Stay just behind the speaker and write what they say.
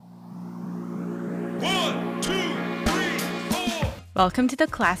Welcome to the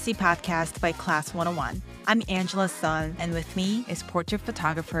Classy Podcast by Class 101. I'm Angela Sun, and with me is portrait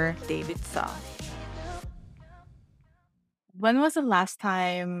photographer David Saw. When was the last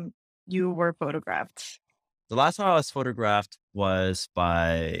time you were photographed? The last time I was photographed was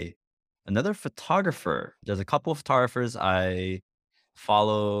by another photographer. There's a couple of photographers I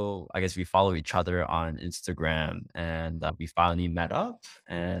follow. I guess we follow each other on Instagram, and we finally met up.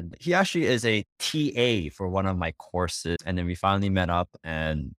 And he actually is a TA for one of my courses. And then we finally met up,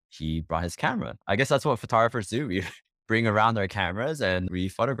 and he brought his camera. I guess that's what photographers do. We bring around our cameras and we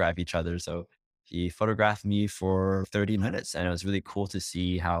photograph each other. So he photographed me for 30 minutes, and it was really cool to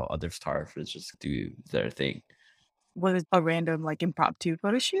see how other photographers just do their thing. Was it a random, impromptu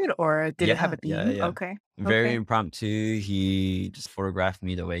photo shoot, or did it have Yeah, a yeah, theme? yeah. Okay. Very Okay. impromptu. He just photographed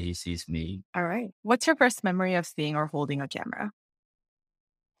me the way he sees me. All right. What's your first memory of seeing or holding a camera?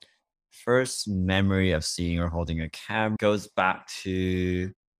 First memory of seeing or holding a camera goes back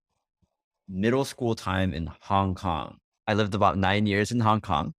to middle school time in Hong Kong. I lived about 9 years in Hong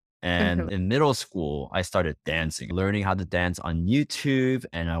Kong. Mhm. And in middle school, I started dancing, learning how to dance on YouTube.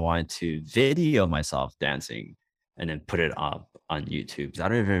 And I wanted to video myself dancing and then put it up on YouTube. I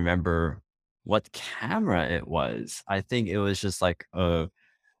don't even remember what camera it was. I think it was just like a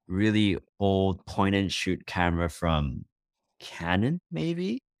really old point and shoot camera from Canon,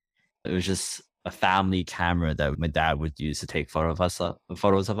 maybe. It was just a family camera that my dad would use to take photos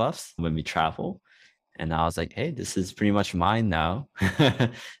of us when we travel. And I was like, hey, this is pretty much mine now.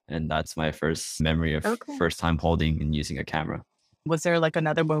 And that's my first memory of Okay. first time holding and using a camera. Was there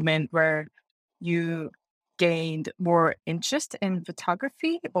another moment where you gained more interest in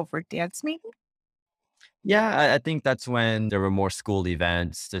photography over dance, maybe? Yeah, I think that's when there were more school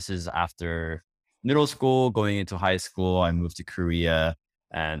events. This is after middle school, going into high school. I moved to Korea,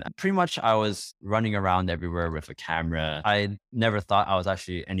 and pretty much I was running around everywhere with a camera. I never thought I was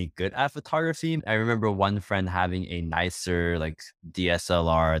actually any good at photography. I remember one friend having a nicer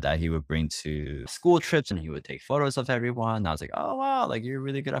DSLR that he would bring to school trips, and he would take photos of everyone. I was like, oh wow, you're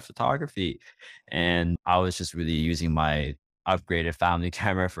really good at photography. And I was just really using my upgraded family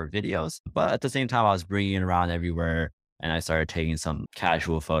camera for videos. But at the same time, I was bringing it around everywhere, and I started taking some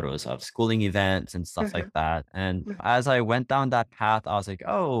casual photos of schooling events and stuff like Mhm. that. And Mhm. as I went down that path, I was like,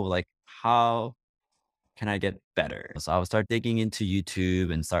 oh, how can I get better? So I would start digging into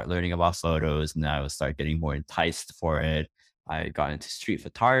YouTube and start learning about photos, and then I would start getting more enticed for it. I got into street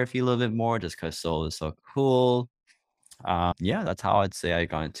photography a little bit more just because Seoul is so cool. Yeah, that's how I'd say I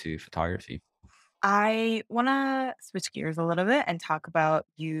got into photography. I want to switch gears a little bit and talk about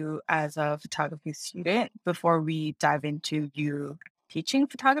you as a photography student before we dive into you teaching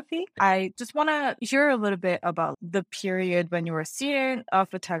photography. I just want to hear a little bit about the period when you were a student of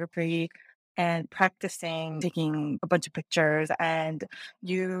photography and practicing taking a bunch of pictures. And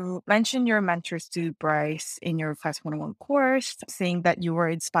you mentioned your mentor, Sue Bryce, in your Class 101 course, saying that you were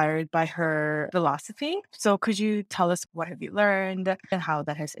inspired by her philosophy. So could you tell us what have you learned and how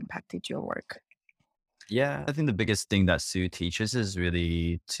that has impacted your work? Yeah, I think the biggest thing that Sue teaches is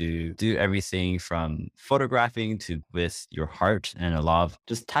really to do everything from photographing to with your heart and a lot of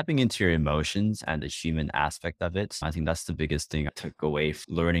just tapping into your emotions and the human aspect of it. I think that's the biggest thing I took away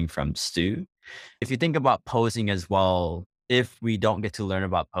learning from Sue. If you think about posing as well, if we don't get to learn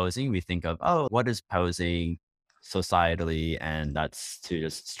about posing, we think of, oh, what is posing societally? And that's to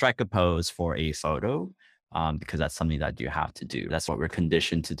just strike a pose for a photo, because that's something that you have to do. That's what we're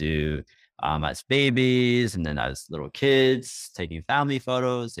conditioned to do as babies and then as little kids, taking family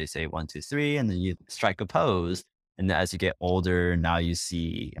photos. They say one, two, three, and then you strike a pose. And then as you get older, now you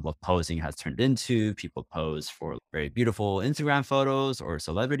see what posing has turned into. People pose for very beautiful Instagram photos or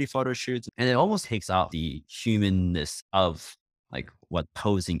celebrity photo shoots. And it almost takes out the humanness of what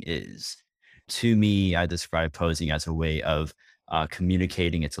posing is. To me, I describe posing as a way of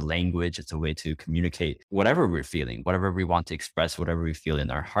communicating. It's a language. It's a way to communicate whatever we're feeling, whatever we want to express, whatever we feel in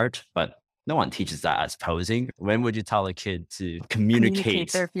our heart. But no one teaches that as posing. When would you tell a kid to Communicate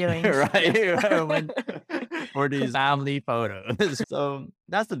communicate, their feelings. Yes. right? When for these family photos. So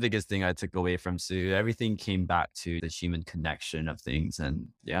that's the biggest thing I took away from Sue. Everything came back to the human connection of things. And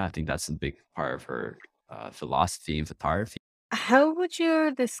yeah, I think that's a big part of her philosophy and photography. How would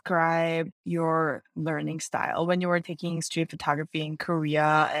you describe your learning style when you were taking street photography in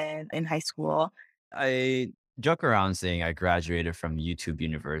Korea and in high school? I joke around saying I graduated from YouTube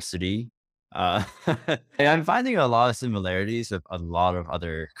University. Uh, I'm finding a lot of similarities with a lot of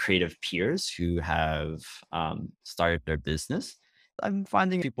other creative peers who have started their business. I'm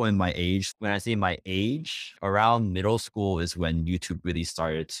finding people in my age, when I say my age, around middle school is when YouTube really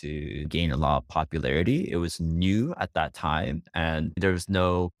started to gain a lot of popularity. It was new at that time and there was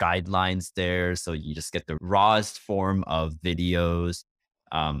no guidelines there. So you just get the rawest form of videos.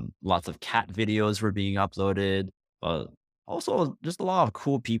 Lots of cat videos were being uploaded, but also just a lot of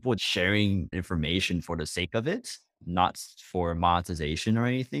cool people sharing information for the sake of it, not for monetization or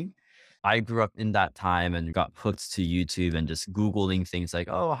anything. I grew up in that time and got hooked to YouTube and just Googling things like,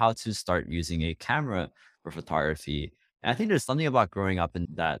 oh, how to start using a camera for photography. And I think there's something about growing up in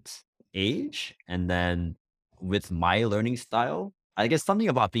that age. And then with my learning style, I guess something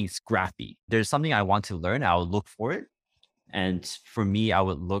about being scrappy. There's something I want to learn, I'll look for it. And for me, I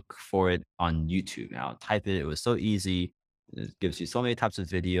would look for it on YouTube. And I'll type it. It was so easy. It gives you so many types of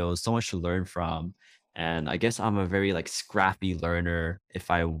videos, so much to learn from. And I guess I'm a very like scrappy learner.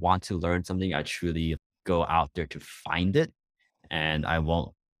 If I want to learn something, I truly go out there to find it. And I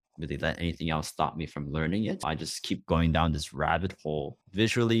won't really let anything else stop me from learning it. I just keep going down this rabbit hole,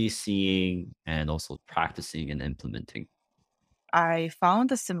 visually seeing and also practicing and implementing. I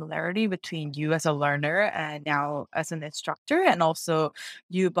found a similarity between you as a learner and now as an instructor, and also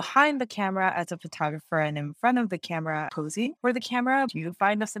you behind the camera as a photographer and in front of the camera posing for the camera. Do you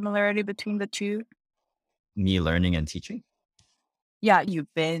find a similarity between the two? Me learning and teaching. Yeah,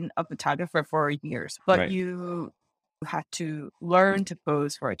 you've been a photographer for years, but Right. you had to learn to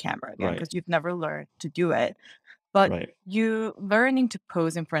pose for a camera again Right. because you've never learned to do it. But Right. you learning to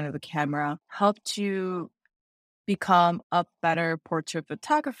pose in front of the camera helped you become a better portrait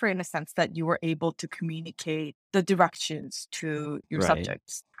photographer in a sense that you were able to communicate the directions to your Right.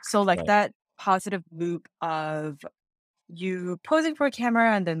 subjects. So, like Right. that positive loop of you posing for a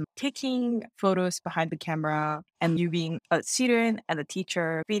camera and then taking photos behind the camera and you being a student and a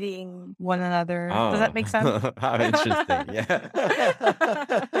teacher feeding one another. Does that Oh, make sense? how interesting. Yeah.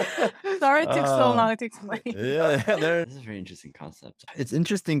 Sorry it took so uh, long to explain. yeah, this is a very interesting concept. It's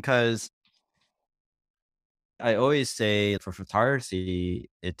interesting because I always say for photography,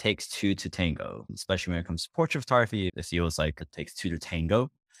 it takes two to tango, especially when it comes to portrait photography. It feels like it takes two to tango,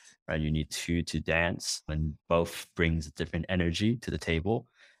 right? You need two to dance, and both brings a different energy to the table.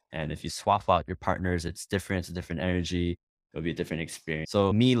 And if you swap out your partners, it's different, it's a different energy. It'll be a different experience.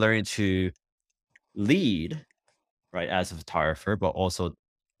 So me learning to lead, right, as a photographer, but also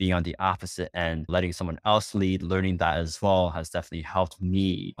being on the opposite end, letting someone else lead, learning that as well has definitely helped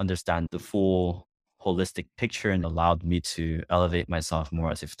me understand the full holistic picture and allowed me to elevate myself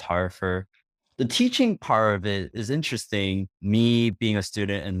more as a photographer. The teaching part of it is interesting. Me being a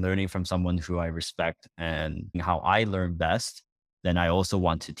student and learning from someone who I respect and how I learn best, then I also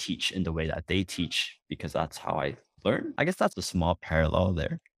want to teach in the way that they teach because that's how I learn. I guess that's a small parallel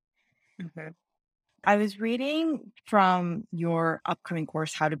there. Mhm. I was reading from your upcoming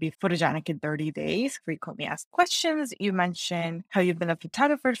course, How to Be Photogenic in 30 Days, Frequently Asked Questions. You mentioned how you've been a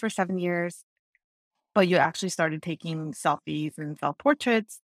photographer for 7 years, but you actually started taking selfies and self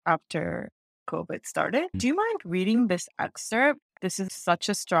portraits after COVID started. Do you mind reading this excerpt? This is such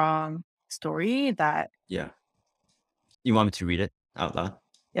a strong story that, Yeah. You want me to read it out loud?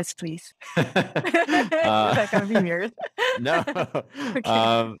 yes, please. Is uh, that going to be weird? no.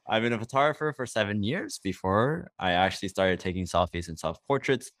 Okay. I've been a photographer for 7 years before I actually started taking selfies and self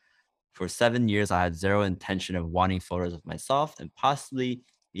portraits. For 7 years, I had zero intention of wanting photos of myself and possibly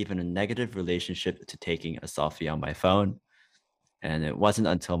even a negative relationship to taking a selfie on my phone. And it wasn't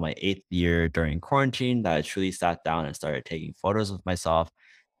until my 8th year during quarantine that I truly sat down and started taking photos of myself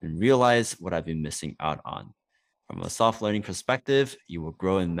and realized what I've been missing out on. From a self learning perspective, you will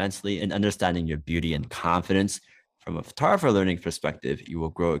grow immensely in understanding your beauty and confidence. From a photographer learning perspective, you will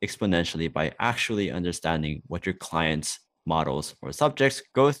grow exponentially by actually understanding what your clients, models, or subjects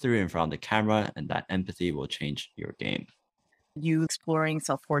go through in front of the camera, and that empathy will change your game. You exploring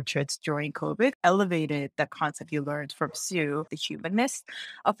self portraits during COVID elevated the concept you learned from Sue, the humanness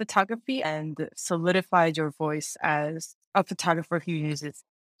of photography, and solidified your voice as a photographer who uses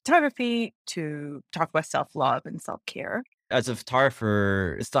photography to talk about self love and self care. As a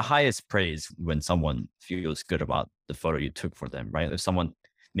photographer, it's the highest praise when someone feels good about the photo you took for them, right? If someone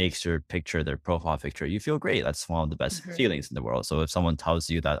makes your picture their profile picture, you feel great. That's one of the best feelings in the world. So if someone tells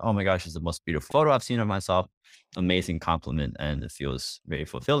you that, oh my gosh, it's the most beautiful photo I've seen of myself, amazing compliment and it feels very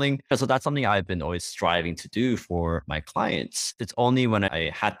fulfilling. So that's something I've been always striving to do for my clients. It's only when I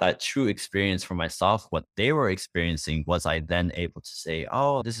had that true experience for myself, what they were experiencing, was I then able to say,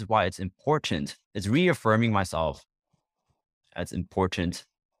 oh, this is why it's important. It's reaffirming myself as important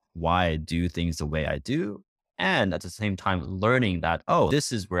why I do things the way I do. And at the same time, learning that, oh,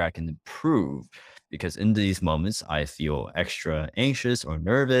 this is where I can improve. because in these moments, I feel extra anxious or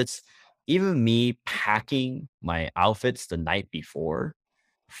nervous. Even me packing my outfits the night before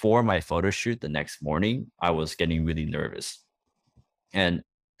for my photo shoot the next morning, I was getting really nervous. And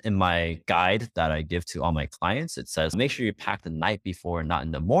in my guide that I give to all my clients, it says make sure you pack the night before, not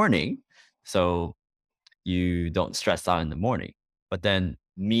in the morning. So you don't stress out in the morning. But then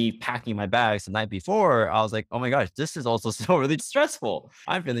me packing my bags the night before, I was like, oh my gosh, this is also so really stressful.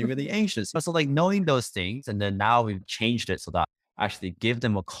 I'm feeling really anxious. So like knowing those things, and then now we've changed it so that I actually give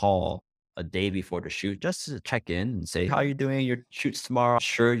them a call a day before the shoot just to check in and say, how are you doing? Your shoot's tomorrow.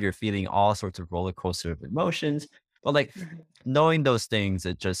 Sure, you're feeling all sorts of roller coaster of emotions. But like Mhm. knowing those things,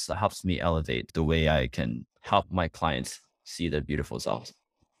 it just helps me elevate the way I can help my clients see their beautiful selves.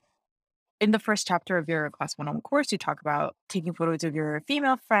 In the first chapter of your class 101 course, you talk about taking photos of your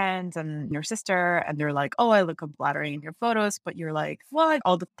female friends and your sister, and they're like, "Oh, I look unflattering in your photos," but you're like, "What?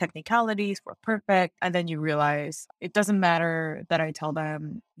 All the technicalities were perfect." And then you realize it doesn't matter that I tell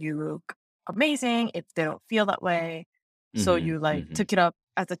them you look amazing if they don't feel that way. So Hmm. you like Hmm. took it up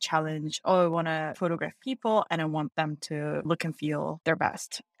as a challenge. Oh, I want to photograph people and I want them to look and feel their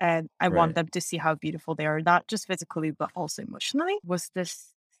best. And I want Right. them to see how beautiful they are, not just physically, but also emotionally. Was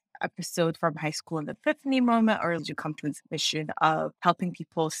this episode from high school an epiphany moment, or did you come to this mission of helping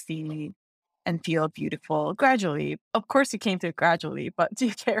people see and feel beautiful gradually? Of course, you came to it gradually, but do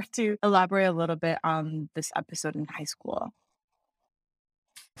you care to elaborate a little bit on this episode in high school?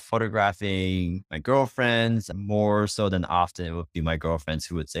 Photographing my girlfriends more so than often it would be my girlfriends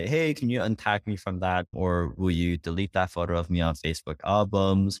who would say, hey, can you untag me from that, or will you delete that photo of me on Facebook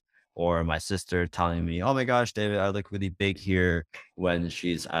albums, or my sister telling me, oh my gosh, David, I look really big here, when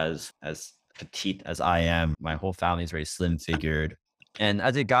she's as petite as I am. My whole family is very slim figured. And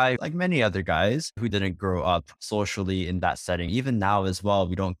as a guy, like many other guys who didn't grow up socially in that setting, even now as well,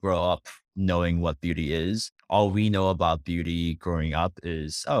 we don't grow up knowing what beauty is. All we know about beauty growing up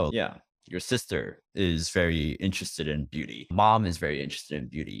is, oh, yeah, your sister is very interested in beauty. Mom is very interested in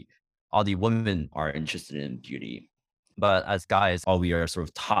beauty. All the women are interested in beauty. But as guys, all we are sort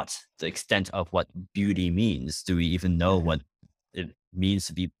of taught the extent of what beauty means. Do we even know Mhm. what it means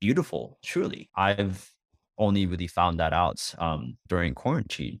to be beautiful? Truly, I've only really found that out during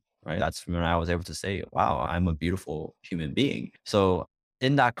quarantine. Right, that's when I was able to say, "Wow, I'm a beautiful human being." So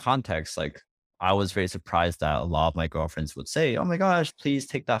in that context, like I was very surprised that a lot of my girlfriends would say, "Oh my gosh, please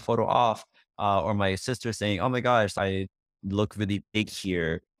take that photo off," or my sister saying, "Oh my gosh, I look really big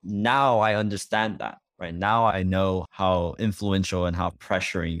here." Now I understand that. Right now, I know how influential and how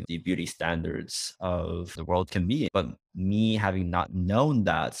pressuring the beauty standards of the world can be. But me having not known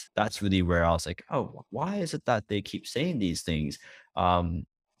that, that's really where I was like, oh, why is it that they keep saying these things? Um,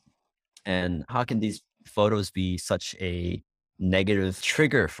 and how can these photos be such a negative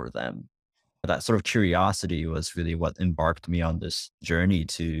trigger for them? That sort of curiosity was really what embarked me on this journey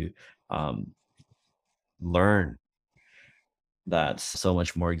to um, learn that so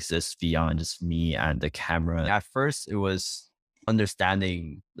much more exists beyond just me and the camera. At first, it was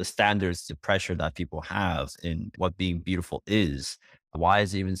understanding the standards, the pressure that people have in what being beautiful is. Why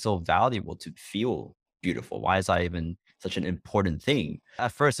is it even so valuable to feel beautiful? Why is that even such an important thing?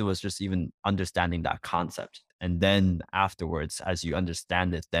 At first, it was just even understanding that concept. And then afterwards, as you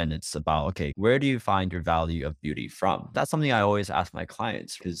understand it, then it's about, okay, where do you find your value of beauty from? That's something I always ask my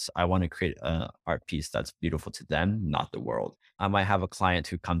clients because I want to create an art piece that's beautiful to them, not the world. I might have a client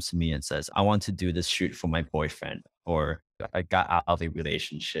who comes to me and says, I want to do this shoot for my boyfriend, or I got out of a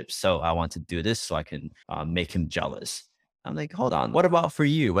relationship. So I want to do this so I can make him jealous. I'm like, hold on. What about for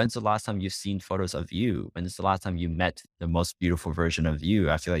you? When's the last time you've seen photos of you? When's the last time you met the most beautiful version of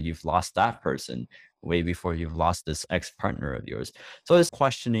you? I feel like you've lost that person way before you've lost this ex partner of yours. So it's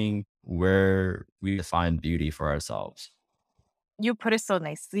questioning where we define beauty for ourselves. You put it so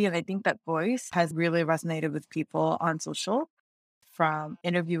nicely, and I think that voice has really resonated with people on social. From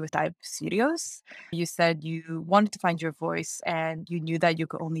Interview with Dive Studios, you said you wanted to find your voice and you knew that you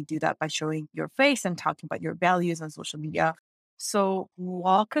could only do that by showing your face and talking about your values on social media. So,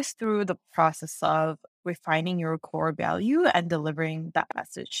 walk us through the process of refining your core value and delivering that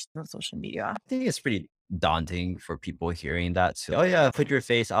message on social media. I think it's pretty daunting for people hearing that. So, oh yeah, put your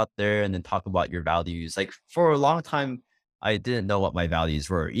face out there and then talk about your values. Like for a long time, I didn't know what my values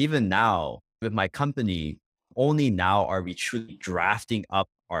were. Even now with my company, only now are we truly drafting up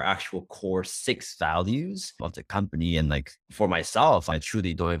our actual core six values of the company. And like for myself, I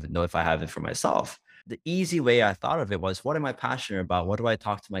truly don't even know if I have it for myself. The easy way I thought of it was, what am I passionate about? What do I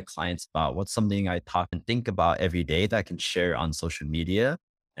talk to my clients about? What's something I talk and think about every day that I can share on social media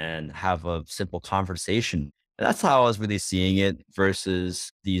and have a simple conversation? And that's how I was really seeing it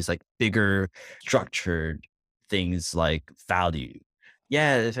versus these like bigger structured things like value.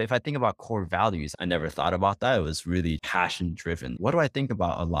 Yeah, if I think about core values, I never thought about that. It was really passion driven. What do I think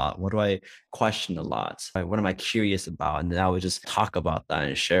about a lot? What do I question a lot? What am I curious about? And then I would just talk about that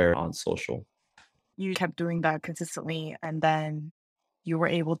and share on social. You kept doing that consistently, and then you were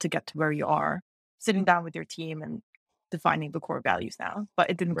able to get to where you are, sitting down with your team and defining the core values now, but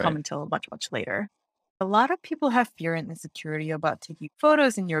it didn't come Right. until much, much later. A lot of people have fear and insecurity about taking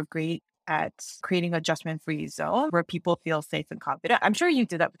photos, and you're great at creating a judgment-free zone where people feel safe and confident. I'm sure you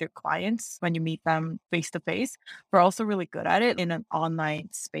do that with your clients when you meet them face to face. We're also really good at it in an online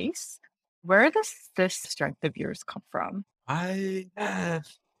space. Where does this strength of yours come from? I have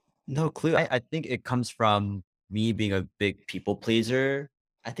no clue. I think it comes from me being a big people pleaser.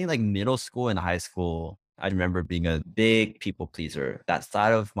 I think like middle school and high school, I remember being a big people pleaser. That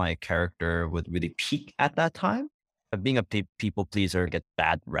side of my character would really peak at that time. But being a people pleaser gets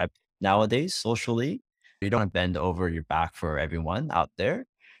bad rep nowadays socially. You don't wanna bend over your back for everyone out there.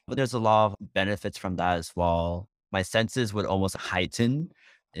 But there's a lot of benefits from that as well. My senses would almost heighten,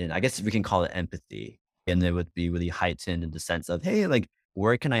 and I guess we can call it empathy. And it would be really heightened in the sense of, hey, like,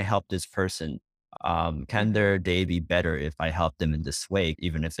 where can I help this person? Can Mhm. their day be better if I help them in this way,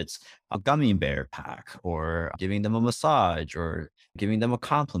 even if it's a gummy bear pack or giving them a massage or giving them a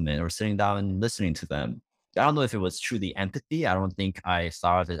compliment or sitting down and listening to them. I don't know if it was truly empathy. I don't think I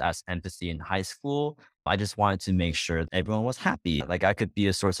saw it as empathy in high school. I just wanted to make sure that everyone was happy. Like I could be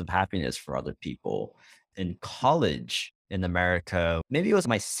a source of happiness for other people. In college in America, maybe it was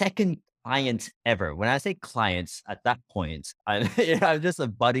my second client ever. When I say clients at that point, I'm, I'm just a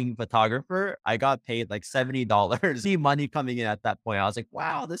budding photographer. I got paid like $70. See money coming in at that point. I was like,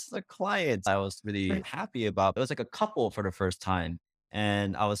 wow, this is a client I was really happy about. It was like a couple for the first time.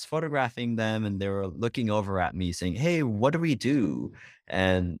 And I was photographing them and they were looking over at me saying, hey, what do we do?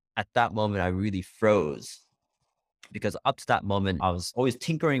 And at that moment, I really froze because up to that moment, I was always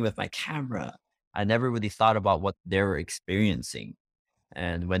tinkering with my camera. I never really thought about what they were experiencing.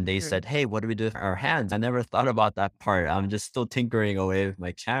 And when they True. said, "Hey, what do we do with our hands?" I never thought about that part. I'm just still tinkering away with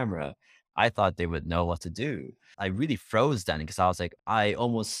my camera. I thought they would know what to do. I really froze then because I was like, I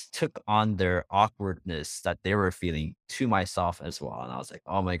almost took on their awkwardness that they were feeling to myself as well. And I was like,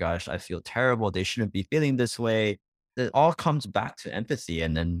 oh my gosh, I feel terrible. They shouldn't be feeling this way. It all comes back to empathy.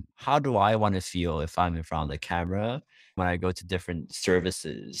 And then how do I want to feel if I'm in front of the camera? When I go to different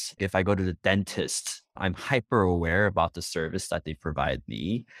services, if I go to the dentist, I'm hyper aware about the service that they provide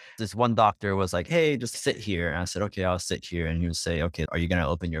me. This one doctor was like, hey, just sit here. And I said, okay, I'll sit here. And he would say, okay, are you going to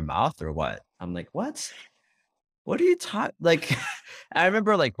open your mouth or what? I'm like, what? What are you talking? Like, I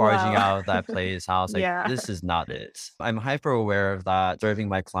remember like barging Wow. out of that place. I was like, Yeah. this is not it. I'm hyper aware of that. Serving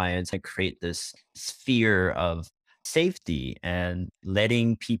my clients, I create this sphere of safety and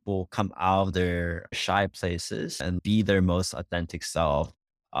letting people come out of their shy places and be their most authentic self,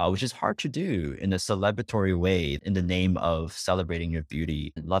 which is hard to do in a celebratory way in the name of celebrating your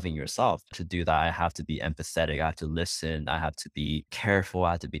beauty and loving yourself. To do that, I have to be empathetic. I have to listen. I have to be careful.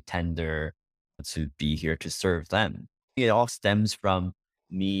 I have to be tender to be here to serve them. It all stems from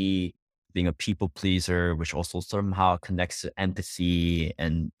me being a people pleaser, which also somehow connects to empathy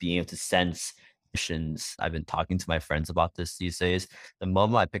and being able to sense emotions. I've been talking to my friends about this these days. The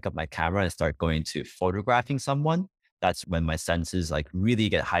moment I pick up my camera and start going to photographing someone, that's when my senses like really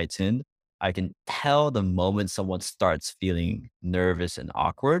get heightened. I can tell the moment someone starts feeling nervous and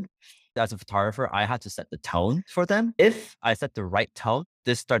awkward. As a photographer, I had to set the tone for them. If I set the right tone,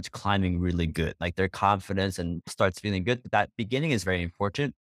 this starts climbing really good. Like their confidence and starts feeling good. That beginning is very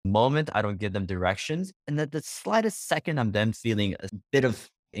important. Moment I don't give them directions. And at the slightest second I'm then feeling a bit of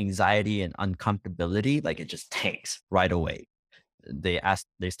anxiety and uncomfortability, like it just tanks right away. They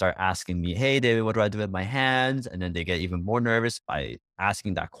start asking me, hey David, what do I do with my hands? And then they get even more nervous by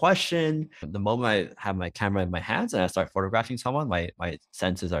asking that question. The moment I have my camera in my hands and I start photographing someone, my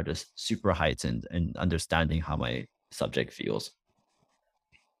senses are just super heightened and understanding how my subject feels.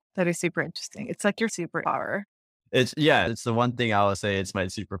 That is super interesting. It's like your superpower. It's yeah, it's the one thing I would say it's my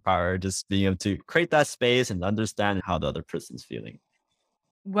superpower, just being able to create that space and understand how the other person's feeling.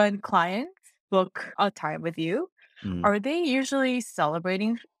 When clients book a time with you, Mm. are they usually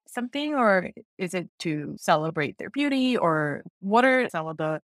celebrating something, or is it to celebrate their beauty, or what are some of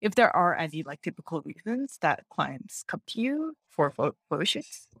the, if there are any like typical reasons that clients come to you for photo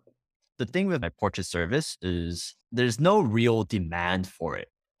shoots? The thing with my portrait service is there's no real demand for it.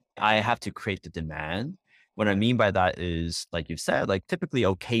 I have to create the demand. What I mean by that is, like you said, like typically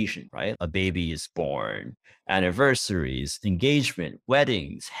occasion, right? A baby is born, anniversaries, engagement,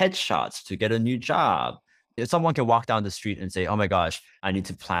 weddings, headshots to get a new job, If someone can walk down the street and say, oh my gosh, I need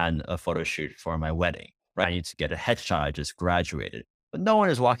to plan a photo shoot for my wedding, right? I need to get a headshot. I just graduated. But no one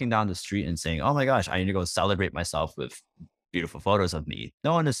is walking down the street and saying, oh my gosh, I need to go celebrate myself with beautiful photos of me.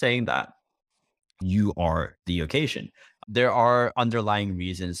 No one is saying that. You are the occasion. There are underlying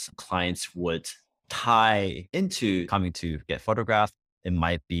reasons clients would tie into coming to get photographed. It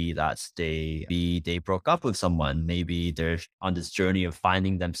might be that they broke up with someone. Maybe they're on this journey of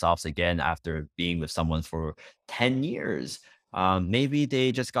finding themselves again after being with someone for 10 years. Maybe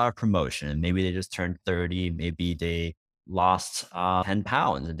they just got a promotion. Maybe they just turned 30. Maybe they lost 10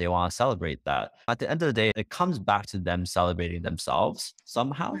 pounds and they want to celebrate that. At the end of the day, it comes back to them celebrating themselves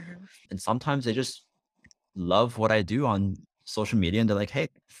somehow. Mhm. And sometimes they just love what I do on social media and they're like, hey,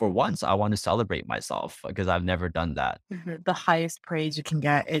 for once, I want to celebrate myself because I've never done that. Mhm. The highest praise you can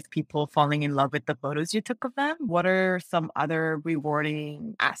get is people falling in love with the photos you took of them. What are some other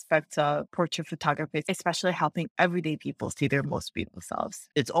rewarding aspects of portrait photography, especially helping everyday people see their most beautiful selves?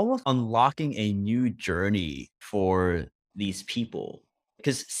 It's almost unlocking a new journey for these people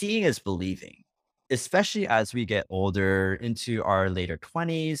because seeing is believing, especially as we get older into our later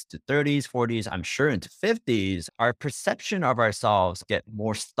 20s to 30s, 40s, I'm sure into 50s, our perception of ourselves get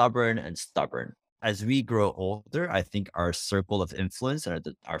more stubborn and stubborn. As we grow older, I think our circle of influence and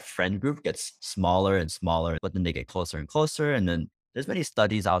our friend group gets smaller and smaller, but then they get closer and closer. And then there's many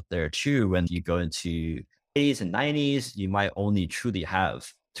studies out there too. When you go into 80s and 90s, you might only truly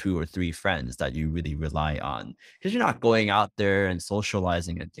have two or three friends that you really rely on because you're not going out there and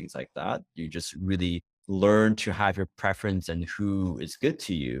socializing and things like that. You just really learn to have your preference and who is good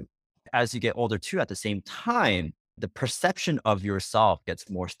to you. As you get older too, at the same time, the perception of yourself gets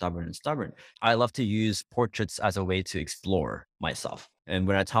more stubborn and stubborn. I love to use portraits as a way to explore myself. And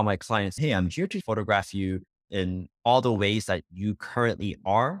when I tell my clients, hey, I'm here to photograph you in all the ways that you currently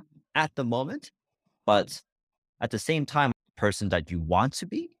are at the moment, but at the same time, person that you want to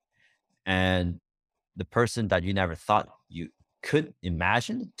be and the person that you never thought you could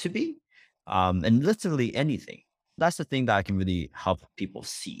imagine to be, and literally anything. That's the thing that I can really help people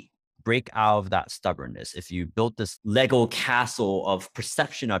see. Break out of that stubbornness. If you built this Lego castle of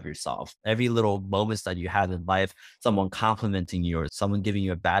perception of yourself, every little moments that you have in life, someone complimenting you or someone giving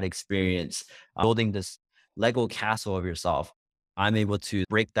you a bad experience, building this Lego castle of yourself, I'm able to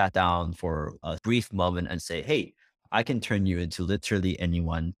break that down for a brief moment and say, hey, I can turn you into literally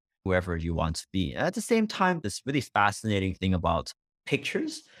anyone, whoever you want to be. And at the same time, this really fascinating thing about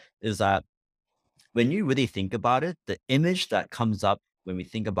pictures is that when you really think about it, the image that comes up when we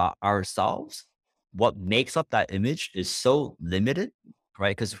think about ourselves, what makes up that image is so limited,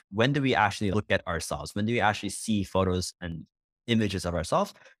 right? Because when do we actually look at ourselves? When do we actually see photos and images of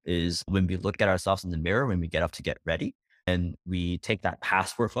ourselves? Is when we look at ourselves in the mirror, when we get up to get ready and we take that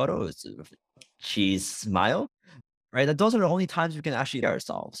passport photo, it's a cheese smile, right? That those are the only times we can actually see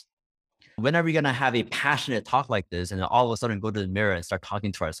ourselves. When are we going to have a passionate talk like this and then all of a sudden go to the mirror and start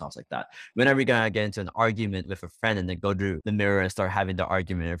talking to ourselves like that? When are we going to get into an argument with a friend and then go to the mirror and start having the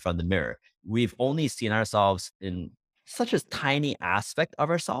argument in front of the mirror? We've only seen ourselves in such a tiny aspect of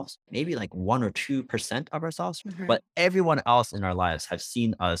ourselves, maybe like 1 or 2% of ourselves, Mhm. but everyone else in our lives have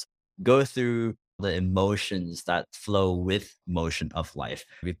seen us go through the emotions that flow with motion of life.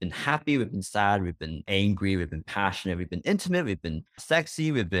 We've been happy, we've been sad, we've been angry, we've been passionate, we've been intimate, we've been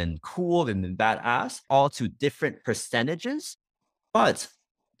sexy, we've been cool, we've been badass, all to different percentages. But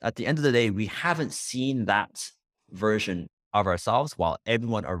at the end of the day, we haven't seen that version of ourselves while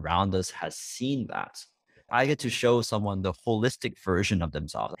everyone around us has seen that. I get to show someone the holistic version of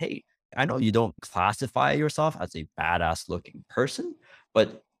themselves. Hey, I know you don't classify yourself as a badass looking person,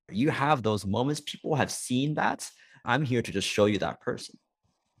 but you have those moments. People have seen that. I'm here to just show you that person.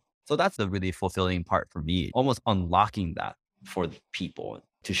 So that's the really fulfilling part for me, almost unlocking that for the people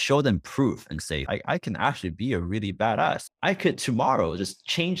to show them proof and say, I can actually be a really badass. I could tomorrow just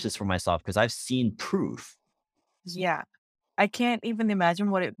change this for myself because I've seen proof. Yeah. I can't even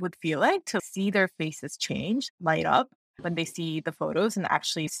imagine what it would feel like to see their faces change, light up when they see the photos and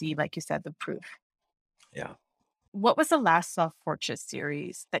actually see, like you said, the proof. Yeah. What was the last self portrait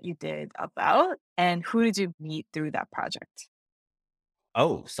series that you did about, and who did you meet through that project?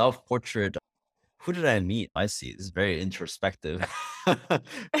 Oh, self portrait. Who did I meet? I see. This is very introspective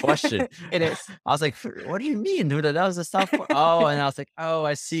question. It is. I was like, what do you mean? Dude? That was a self. Oh, and I was like, oh,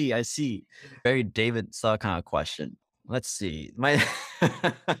 I see. I see. Very David Suh kind of question. Let's see. My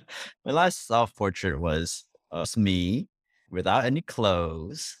last self portrait was me without any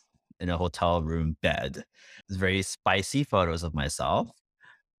clothes in a hotel room bed. It's very spicy photos of myself.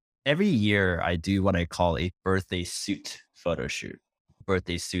 Every year, I do what I call a birthday suit photo shoot.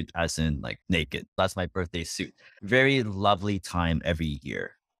 birthday suit as in like naked. That's my birthday suit. Very lovely time every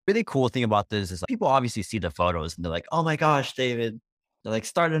year. Really cool thing about this is like, people obviously see the photos and they're like, oh my gosh, David, they're like,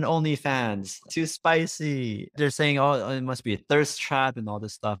 start an OnlyFans, too spicy. They're saying, oh, it must be a thirst trap and all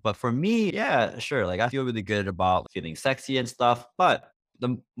this stuff. But for me, yeah, sure. Like I feel really good about feeling sexy and stuff. But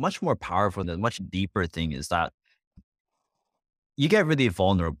the much more powerful, the much deeper thing is that you get really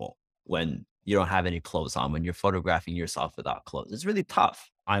vulnerable when you don't have any clothes on, when you're photographing yourself without clothes. It's really tough.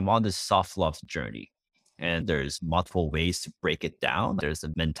 I'm on this self love journey and there's multiple ways to break it down. There's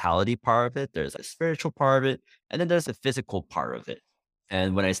a mentality part of it, there's a spiritual part of it, and then there's a physical part of it.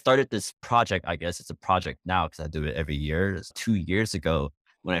 And when I started this project, I guess it's a project now because I do it every year. It's 2 years ago.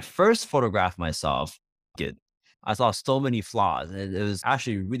 When I first photographed myself, it, I saw so many flaws. And it was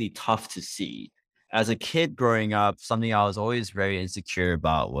actually really tough to see. As a kid growing up, something I was always very insecure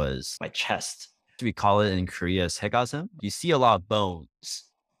about was my chest. We call it in Korea segasm. You see a lot of bones,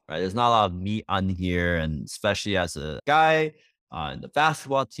 right? There's not a lot of meat on here. And especially as a guy on the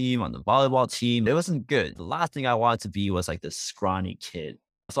basketball team, on the volleyball team, it wasn't good. The last thing I wanted to be was like this scrawny kid.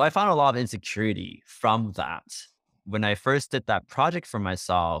 So I found a lot of insecurity from that. When I first did that project for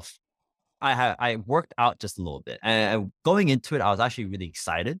myself, I worked out just a little bit. And going into it, I was actually really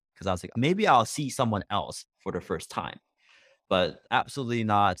excited because I was like, maybe I'll see someone else for the first time. But absolutely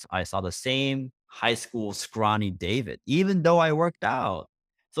not. I saw the same high school scrawny David, even though I worked out.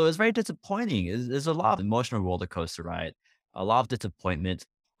 So it's very disappointing. There's a lot of emotional roller coaster ride, a lot of disappointment,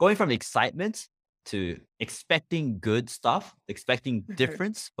 going from excitement to expecting good stuff, expecting Mhm,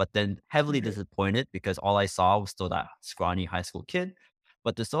 difference, but then heavily mhm. disappointed because all I saw was still that scrawny high school kid.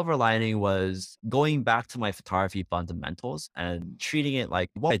 But the silver lining was going back to my photography fundamentals and treating it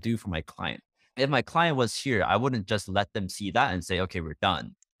like what I do for my client. If my client was here, I wouldn't just let them see that and say, okay, we're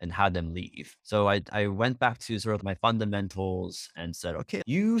done and have them leave. So I went back to sort of my fundamentals and said, okay,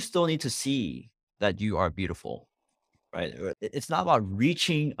 you still need to see that you are beautiful, right? It's not about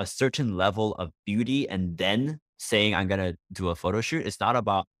reaching a certain level of beauty and then saying, I'm going to do a photo shoot. It's not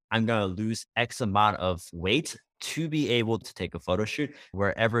about, I'm going to lose X amount of weight to be able to take a photo shoot.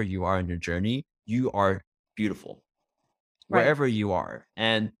 Wherever you are in your journey, you are beautiful Right. wherever you are.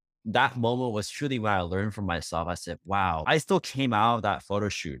 And that moment was truly when I learned from myself. I said, wow, I still came out of that photo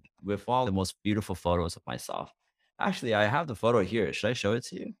shoot with all the most beautiful photos of myself. Actually, I have the photo here. Should I show it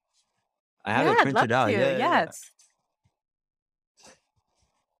to you? I have Yeah, it I'd love printed out. to. Yeah, yeah, yeah. Yes.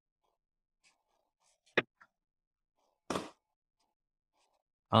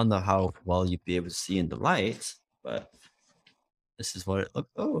 I don't know how well you'd be able to see in the light, but this is what it looks.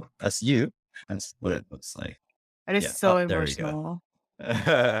 Oh, that's you. That's what it looks like. That is Yeah. Oh, so there we go.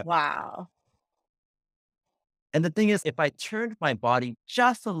 emotional. Wow. And the thing is, if I turned my body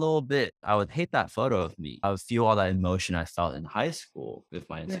just a little bit, I would hate that photo of me. I would feel all that emotion I felt in high school with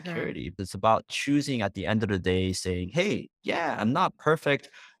my Mhm. insecurity. It's about choosing at the end of the day, saying, hey, yeah, I'm not perfect.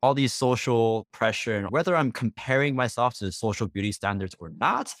 All these social pressure, and whether I'm comparing myself to the social beauty standards or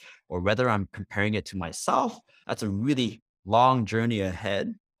not, or whether I'm comparing it to myself, that's a really long journey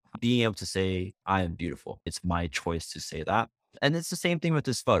ahead. Being able to say, I am beautiful. It's my choice to say that. And it's the same thing with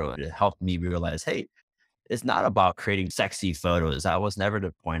this photo. It helped me realize, hey, it's not about creating sexy photos. That was never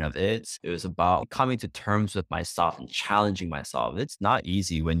the point of it. It was about coming to terms with myself and challenging myself. It's not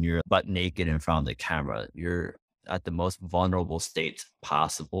easy when you're butt naked in front of the camera. You're at the most vulnerable state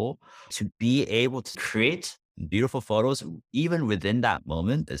possible. To be able to create beautiful photos, even within that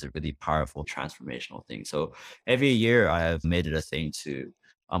moment, is a really powerful transformational thing. So every year I have made it a thing to,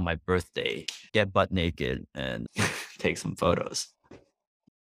 on my birthday, get butt naked and take some photos.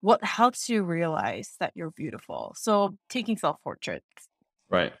 What helps you realize that you're beautiful? So, taking self-portraits,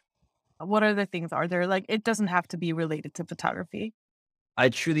 Right. what other things are there? Like, it doesn't have to be related to photography. I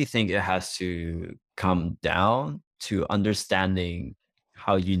truly think it has to come down to understanding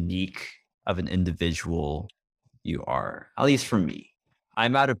how unique of an individual you are, at least for me.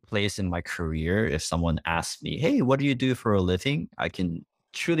 I'm at a place in my career. If someone asks me, hey, what do you do for a living? I can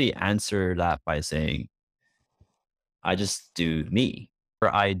truly answer that by saying, I just do me.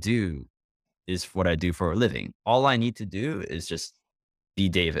 What I do is what I do for a living. All I need to do is just be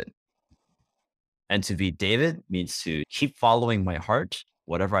David. And to be David means to keep following my heart,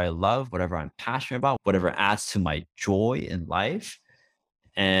 whatever I love, whatever I'm passionate about, whatever adds to my joy in life.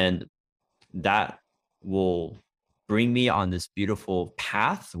 And that will bring me on this beautiful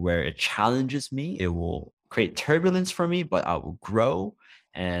path where it challenges me. It will create turbulence for me, but I will grow.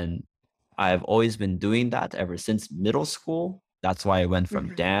 And I've always been doing that ever since middle school. That's why I went from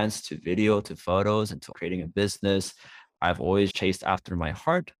Mhm. dance to video to photos and to creating a business. I've always chased after my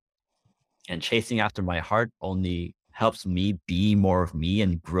heart, and chasing after my heart only helps me be more of me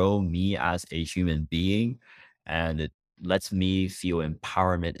and grow me as a human being. And it lets me feel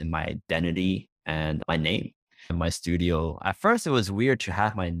empowerment in my identity and my name. In my studio, at first it was weird to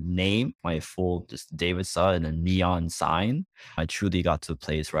have my name, my full just David Suh and a neon sign. I truly got to a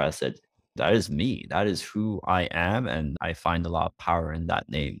place where I said, that is me. That is who I am. And I find a lot of power in that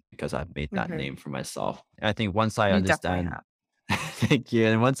name because I've made that Hmm. name for myself. And I think once I You definitely understand, thank you.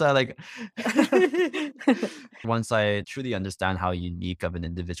 And once I like, have. once I truly understand how unique of an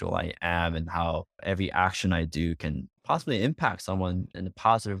individual I am and how every action I do can possibly impact someone in a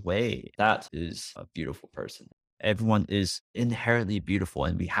positive way, that is a beautiful person. Everyone is inherently beautiful,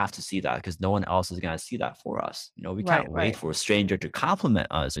 and we have to see that because no one else is going to see that for us. We Right, can't wait right. for a stranger to compliment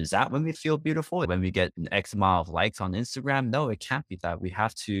us. Is that when we feel beautiful? When we get an X amount of likes on Instagram? No, it can't be that. We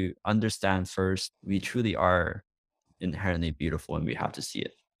have to understand first we truly are inherently beautiful and we have to see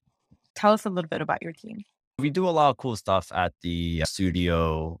it. Tell us a little bit about your team. We do a lot of cool stuff at the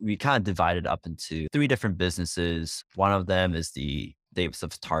studio. We kind of divide it up into three different businesses. One of them is the Davidson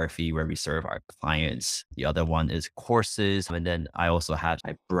Photography, where we serve our clients. The other one is courses. And then I also have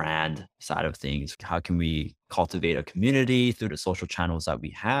my brand side of things. How can we cultivate a community through the social channels that we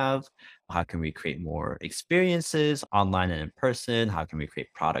have? How can we create more experiences online and in person? How can we create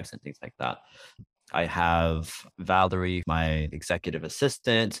products and things like that? I have Valerie, my executive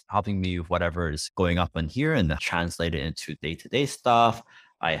assistant, helping me with whatever is going up on here and translate it into day to day stuff.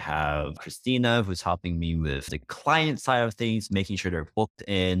 I have Christina, who's helping me with the client side of things, making sure they're booked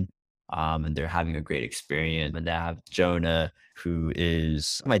in and they're having a great experience. And then I have Jonah, who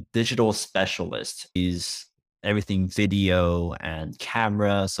is my digital specialist. He's everything video and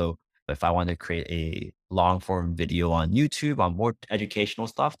camera. So if I want to create a long form video on YouTube on more educational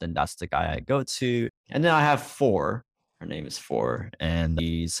stuff, then that's the guy I go to. And then I have Four. Her name is Four, and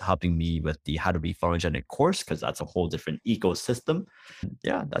he's helping me with the How to Be Photogenic course because that's a whole different ecosystem.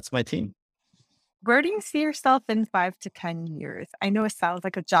 Yeah, that's my team. Where do you see yourself in 5 to 10 years? I know it sounds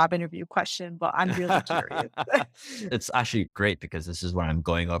like a job interview question, but I'm really curious. It's actually great because this is what I'm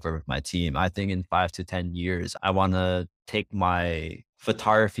going over with my team. I think in 5 to 10 years, I want to take my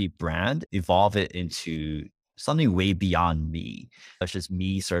photography brand, evolve it into something way beyond me. It's just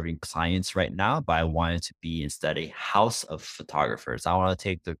me serving clients right now, but I want it to be instead a house of photographers. I want to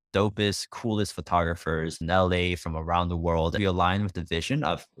take the dopest, coolest photographers in LA from around the world. We align with the vision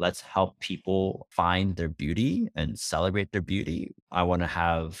of let's help people find their beauty and celebrate their beauty. I want to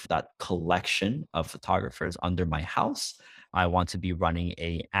have that collection of photographers under my house. I want to be running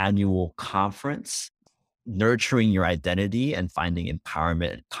a annual conference, nurturing your identity and finding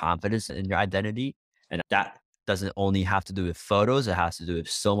empowerment and confidence in your identity. And that doesn't only have to do with photos, it has to do with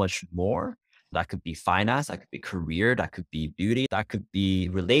so much more. That could be finance, that could be career, that could be beauty, that could be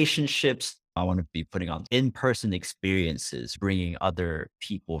relationships. I want to be putting on in person experiences, bringing other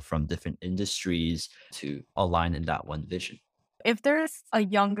people from different industries to align in that one vision. If there's a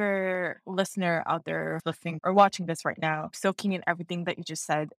younger listener out there listening or watching this right now, soaking in everything that you just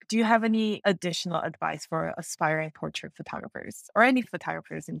said, do you have any additional advice for aspiring portrait photographers or any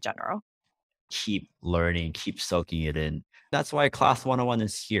photographers in general? Keep learning, keep soaking it in. That's why class 101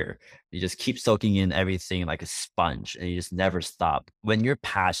 is here. You just keep soaking in everything like a sponge and you just never stop. When you're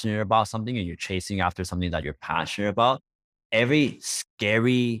passionate about something and you're chasing after something that you're passionate about, every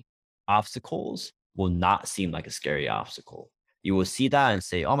scary obstacles will not seem like a scary obstacle. You will see that and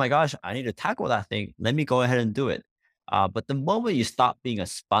say, oh my gosh, I need to tackle that thing. Let me go ahead and do it. But the moment you stop being a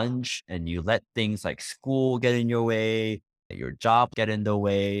sponge and you let things like school get in your way, your job get in the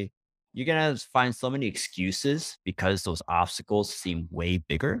way, you're gonna find so many excuses because those obstacles seem way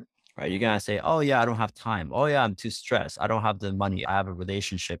bigger, right? You're gonna say, "Oh yeah, I don't have time. Oh yeah, I'm too stressed. I don't have the money. I have a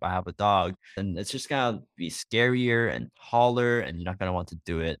relationship. I have a dog," and it's just gonna be scarier and taller, and you're not gonna want to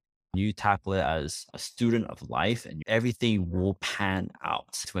do it. You tackle it as a student of life, and everything will pan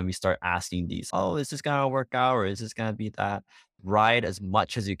out. When we start asking these, "Oh, is this gonna work out, or is this gonna be that?" Ride as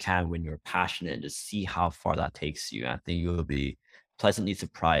much as you can when you're passionate, and just see how far that takes you. I think you'll be pleasantly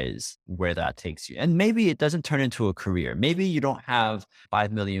surprised where that takes you. And maybe it doesn't turn into a career. Maybe you don't have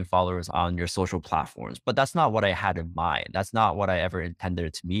 5 million followers on your social platforms, but that's not what I had in mind. That's not what I ever intended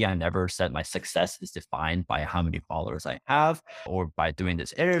it to be. I never said my success is defined by how many followers I have or by doing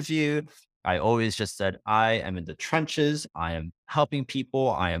this interview. I always just said, I am in the trenches. I am helping people.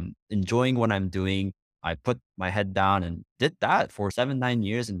 I am enjoying what I'm doing. I put my head down and did that for 7, 9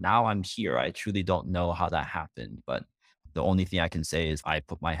 years. And now I'm here. I truly don't know how that happened, but the only thing I can say is I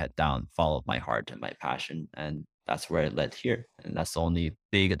put my head down, followed my heart and my passion, and that's where it led here. And that's the only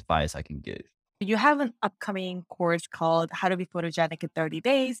big advice I can give. You have an upcoming course called How to Be Photogenic in 30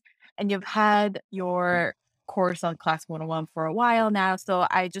 Days, and you've had your course on Class 101 for a while now. So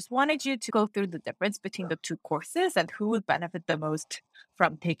I just wanted you to go through the difference between the two courses and who would benefit the most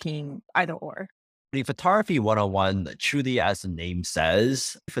from taking either or. The Photography 101, truly as the name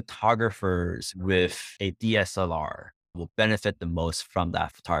says, photographers with a DSLR will benefit the most from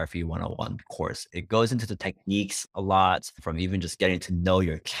that Photography 101 course. It goes into the techniques a lot, from even just getting to know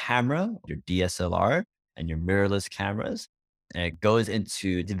your camera, your DSLR, and your mirrorless cameras. And it goes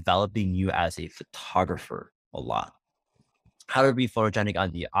into developing you as a photographer a lot. How to be photogenic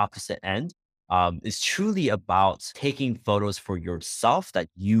on the opposite end is truly about taking photos for yourself that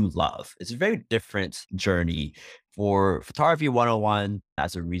you love. It's a very different journey. For Photography 101,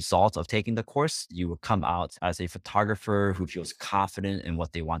 as a result of taking the course, you will come out as a photographer who feels confident in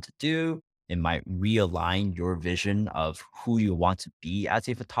what they want to do. It might realign your vision of who you want to be as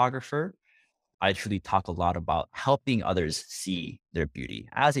a photographer. I truly talk a lot about helping others see their beauty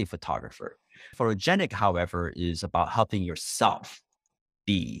as a photographer. Photogenic, however, is about helping yourself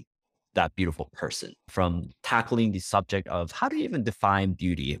be that beautiful person, from tackling the subject of how do you even define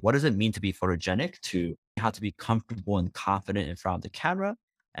beauty? What does it mean to be photogenic, to how to be comfortable and confident in front of the camera?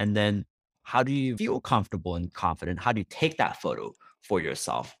 And then how do you feel comfortable and confident? How do you take that photo for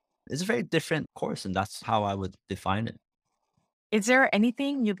yourself? It's a very different course, and that's how I would define it. Is there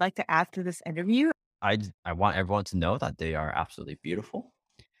anything you'd like to add to this interview? I want everyone to know that they are absolutely beautiful.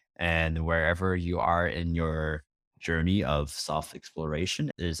 And wherever you are in your journey of self exploration,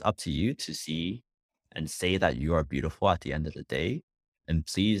 it is up to you to see and say that you are beautiful at the end of the day. And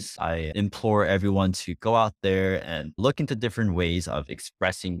please, I implore everyone to go out there and look into different ways of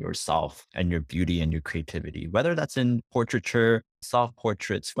expressing yourself and your beauty and your creativity, whether that's in portraiture, self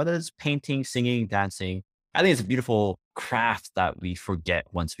portraits, whether it's painting, singing, dancing. I think it's a beautiful craft that we forget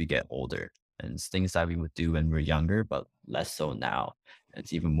once we get older. And it's things that we would do when we're younger, but less so now.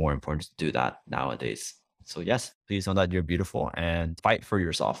 It's even more important to do that nowadays. So yes, please know that you're beautiful and fight for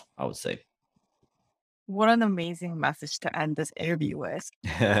yourself, I would say. What an amazing message to end this interview with.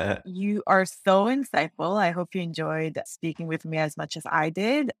 You are so insightful. I hope you enjoyed speaking with me as much as I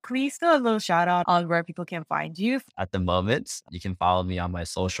did. Please do a little shout out on where people can find you. At the moment, you can follow me on my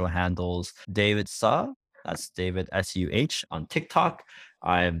social handles, David Suh. That's David SUH on TikTok.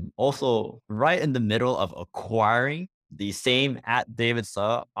 I'm also right in the middle of acquiring the same at David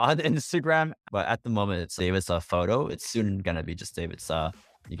Suh on Instagram, but at the moment it's David Suh photo. It's soon gonna be just David Suh.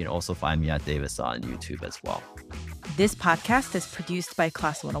 You can also find me at David Suh on YouTube as well. This podcast is produced by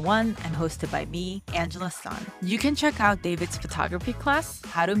Class 101 and hosted by me, Angela Sun. You can check out David's photography class,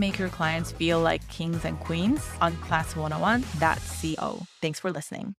 How to Make Your Clients Feel Like Kings and Queens, on class101.co. Thanks for listening.